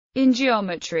In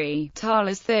geometry,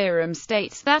 Thales' theorem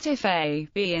states that if A,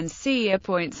 B and C are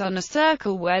points on a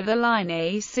circle where the line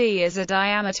AC is a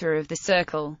diameter of the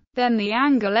circle, then the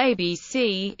angle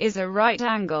ABC is a right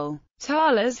angle.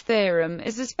 Thales' theorem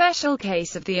is a special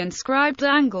case of the inscribed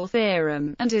angle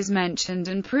theorem, and is mentioned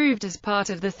and proved as part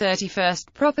of the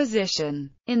 31st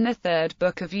proposition in the third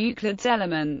book of Euclid's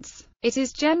Elements. It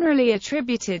is generally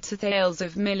attributed to Thales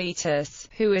of Miletus,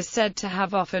 who is said to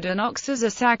have offered an ox as a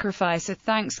sacrifice of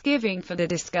thanksgiving for the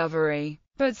discovery,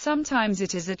 but sometimes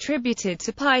it is attributed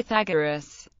to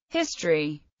Pythagoras.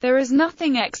 History. There is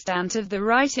nothing extant of the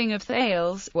writing of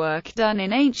Thales. Work done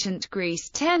in ancient Greece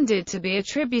tended to be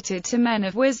attributed to men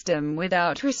of wisdom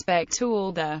without respect to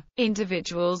all the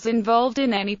individuals involved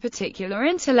in any particular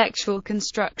intellectual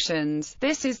constructions.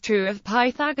 This is true of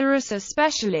Pythagoras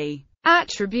especially.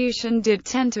 Attribution did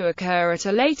tend to occur at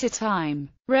a later time.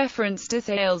 Reference to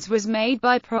Thales was made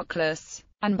by Proclus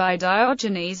and by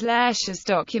Diogenes Laertius,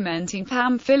 documenting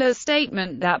Pamphila's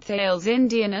statement that Thales'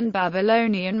 Indian and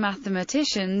Babylonian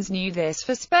mathematicians knew this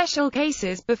for special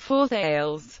cases before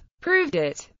Thales proved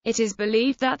it. It is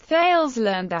believed that Thales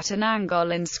learned that an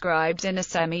angle inscribed in a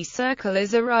semicircle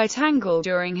is a right angle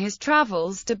during his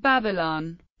travels to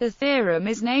Babylon. The theorem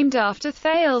is named after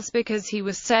Thales because he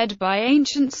was said by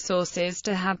ancient sources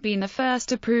to have been the first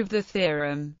to prove the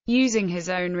theorem, using his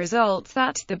own results,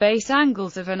 that the base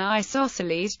angles of an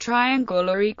isosceles triangle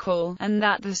are equal, and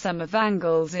that the sum of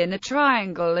angles in a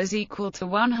triangle is equal to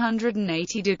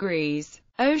 180 degrees.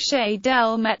 O'Shea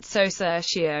del mezzo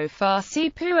cerchio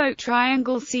farsi può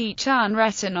triangle si chan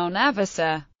retin on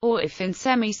avasa, or if in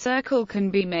semicircle can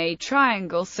be made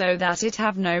triangle so that it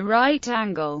have no right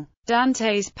angle.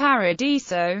 Dante's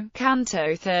Paradiso,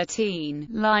 Canto 13,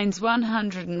 lines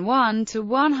 101 to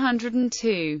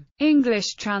 102.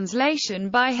 English translation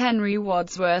by Henry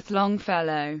Wadsworth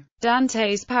Longfellow.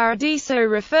 Dante's Paradiso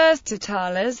refers to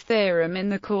Thales' theorem in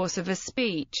the course of a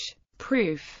speech.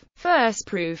 Proof. First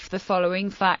proof: the following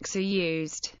facts are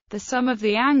used. The sum of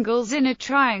the angles in a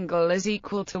triangle is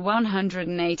equal to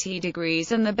 180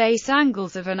 degrees and the base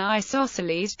angles of an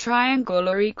isosceles triangle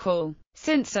are equal.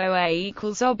 Since OA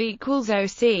equals OB equals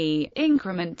OC,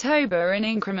 increment OBA and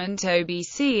increment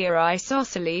OBC are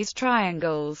isosceles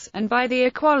triangles, and by the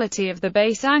equality of the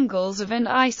base angles of an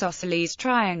isosceles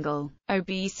triangle,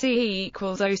 OBC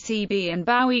equals OCB and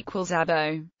BAO equals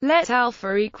ABO, let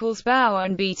alpha equals BAO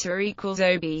and beta equals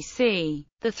OBC.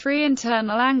 The three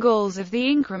internal angles of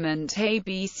the increment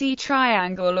ABC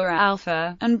triangle are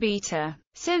alpha and beta.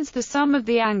 Since the sum of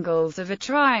the angles of a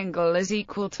triangle is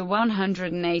equal to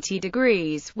 180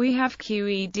 degrees, we have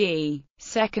QED.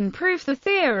 Second proof: the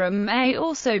theorem may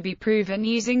also be proven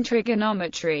using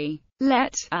trigonometry.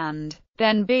 Let and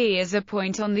then B is a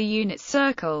point on the unit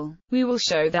circle. We will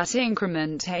show that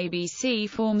increment ABC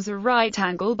forms a right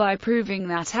angle by proving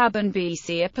that AB and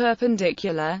BC are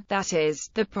perpendicular, that is,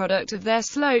 the product of their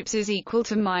slopes is equal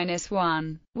to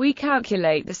 -1. We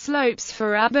calculate the slopes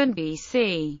for AB and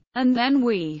BC, and then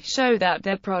we show that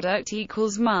their product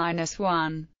equals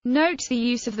 -1. Note the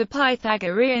use of the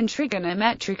Pythagorean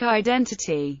trigonometric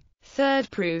identity.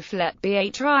 Third proof: let be a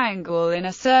triangle in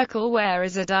a circle where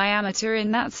is a diameter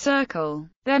in that circle.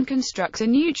 Then construct a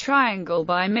new triangle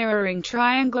by mirroring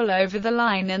triangle over the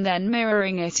line and then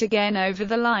mirroring it again over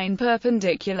the line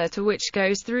perpendicular to which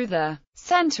goes through the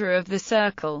center of the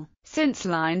circle. Since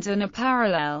lines are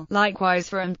parallel, likewise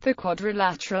from the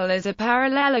quadrilateral is a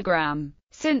parallelogram.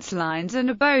 Since lines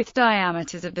are both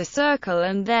diameters of the circle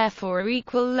and therefore are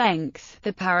equal length,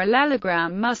 the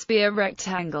parallelogram must be a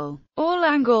rectangle. All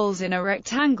angles in a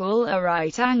rectangle are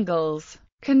right angles.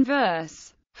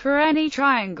 Converse. For any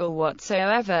triangle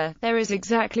whatsoever, there is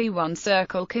exactly one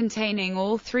circle containing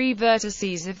all three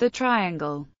vertices of the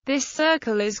triangle. This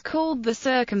circle is called the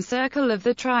circumcircle of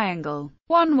the triangle.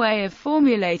 One way of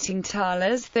formulating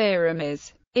Thales' theorem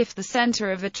is: if the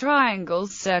center of a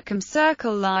triangle's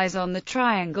circumcircle lies on the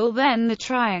triangle, then the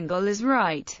triangle is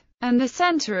right, and the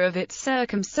center of its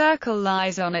circumcircle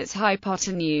lies on its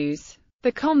hypotenuse.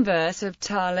 The converse of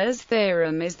Thales'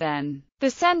 theorem is then: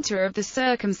 the center of the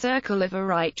circumcircle of a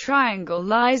right triangle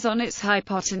lies on its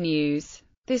hypotenuse.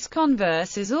 This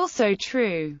converse is also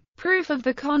true. Proof of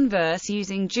the converse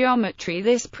using geometry.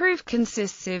 This proof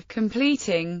consists of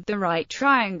completing the right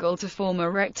triangle to form a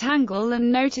rectangle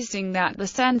and noticing that the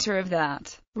center of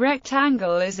that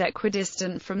rectangle is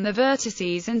equidistant from the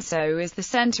vertices, and so is the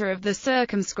center of the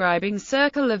circumscribing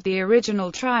circle of the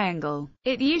original triangle.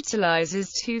 It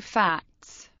utilizes two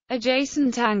facts.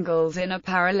 Adjacent angles in a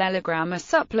parallelogram are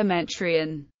supplementary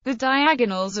and the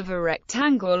diagonals of a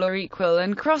rectangle are equal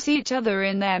and cross each other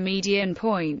in their median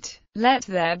point. Let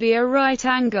there be a right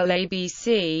angle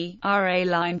ABC, RA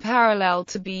line parallel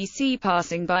to BC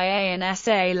passing by A and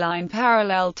SA line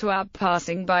parallel to AB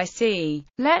passing by C.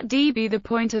 Let D be the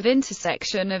point of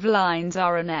intersection of lines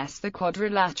R and S. The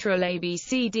quadrilateral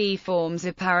ABCD forms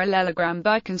a parallelogram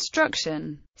by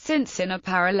construction. Since in a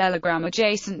parallelogram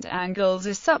adjacent angles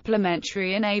are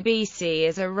supplementary and ABC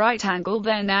is a right angle,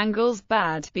 then angles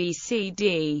BAD,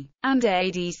 BCD, and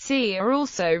ADC are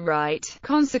also right.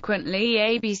 Consequently,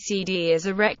 ABCD is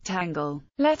a rectangle.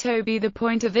 Let O be the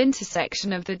point of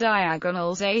intersection of the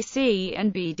diagonals AC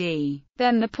and BD.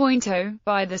 Then the point O,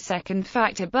 by the second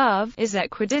fact above, is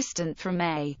equidistant from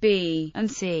A, B,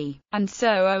 and C, and so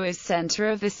O is center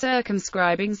of the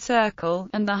circumscribing circle,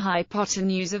 and the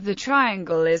hypotenuse of the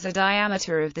triangle is a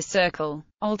diameter of the circle.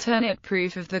 Alternate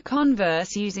proof of the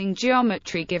converse using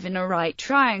geometry. Given a right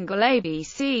triangle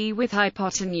ABC with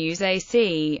hypotenuse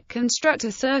AC, construct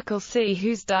a circle C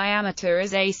whose diameter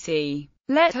is AC.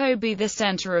 Let O be the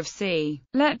center of C.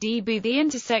 Let D be the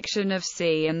intersection of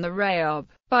C and the ray ob.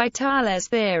 By Thales'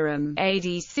 theorem,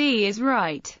 ADC is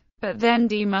right, but then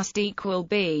D must equal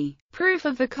B. Proof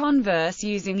of the converse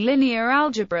using linear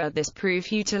algebra. This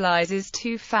proof utilizes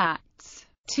two facts.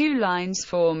 Two lines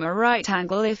form a right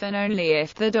angle if and only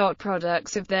if the dot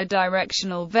products of their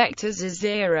directional vectors is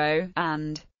 0,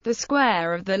 and the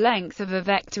square of the length of a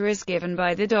vector is given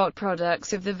by the dot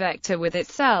products of the vector with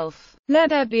itself. Let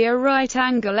there be a right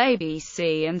angle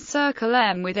ABC and circle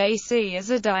M with AC as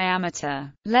a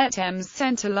diameter. Let M's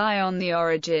center lie on the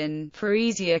origin, for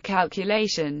easier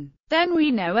calculation. Then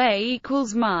we know A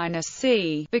equals minus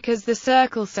C, because the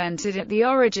circle centered at the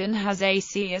origin has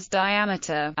AC as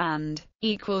diameter, and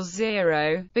equals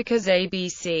 0, because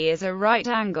ABC is a right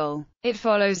angle. It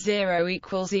follows 0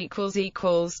 equals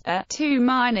 2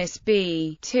 minus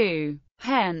B, 2.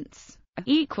 Hence,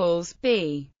 equals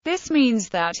B. This means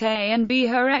that A and B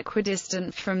are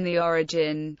equidistant from the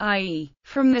origin, i.e.,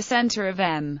 from the center of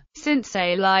M. Since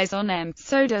A lies on M,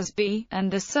 so does B,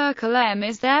 and the circle M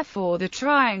is therefore the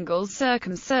triangle's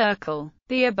circumcircle.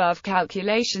 The above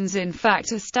calculations in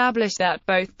fact establish that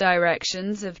both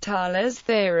directions of Thales'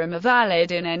 theorem are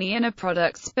valid in any inner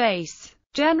product space.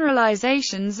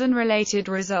 Generalizations and related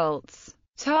results.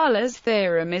 Thales'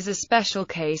 theorem is a special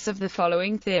case of the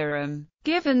following theorem.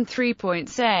 Given 3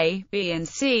 points A, B and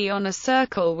C on a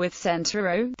circle with center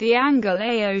O, the angle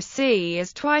AOC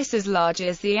is twice as large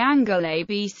as the angle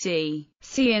ABC.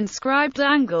 See inscribed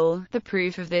angle. The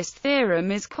proof of this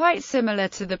theorem is quite similar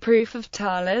to the proof of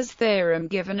Thales' theorem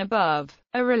given above.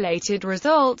 A related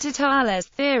result to Thales'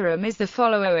 theorem is the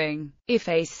following. If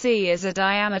AC is a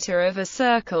diameter of a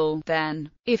circle,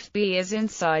 then, if B is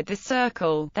inside the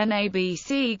circle, then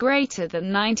ABC greater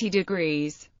than 90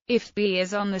 degrees. If B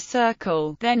is on the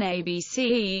circle, then ABC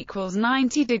equals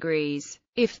 90 degrees.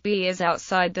 If B is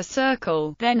outside the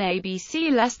circle, then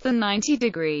ABC less than 90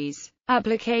 degrees.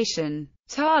 Application.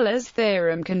 Thales'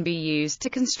 theorem can be used to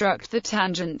construct the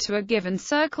tangent to a given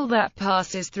circle that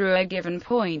passes through a given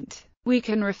point. We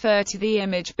can refer to the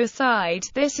image beside.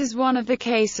 This is one of the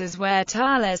cases where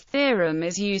Thales' theorem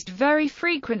is used very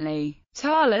frequently.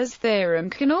 Thales' theorem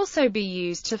can also be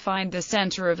used to find the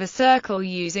center of a circle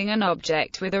using an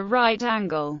object with a right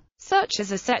angle, such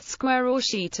as a set square or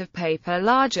sheet of paper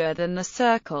larger than the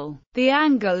circle. The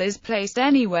angle is placed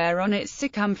anywhere on its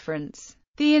circumference.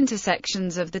 The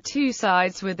intersections of the two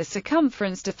sides with the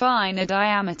circumference define a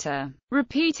diameter.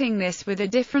 Repeating this with a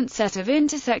different set of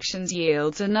intersections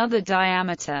yields another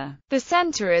diameter. The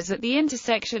center is at the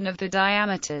intersection of the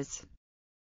diameters.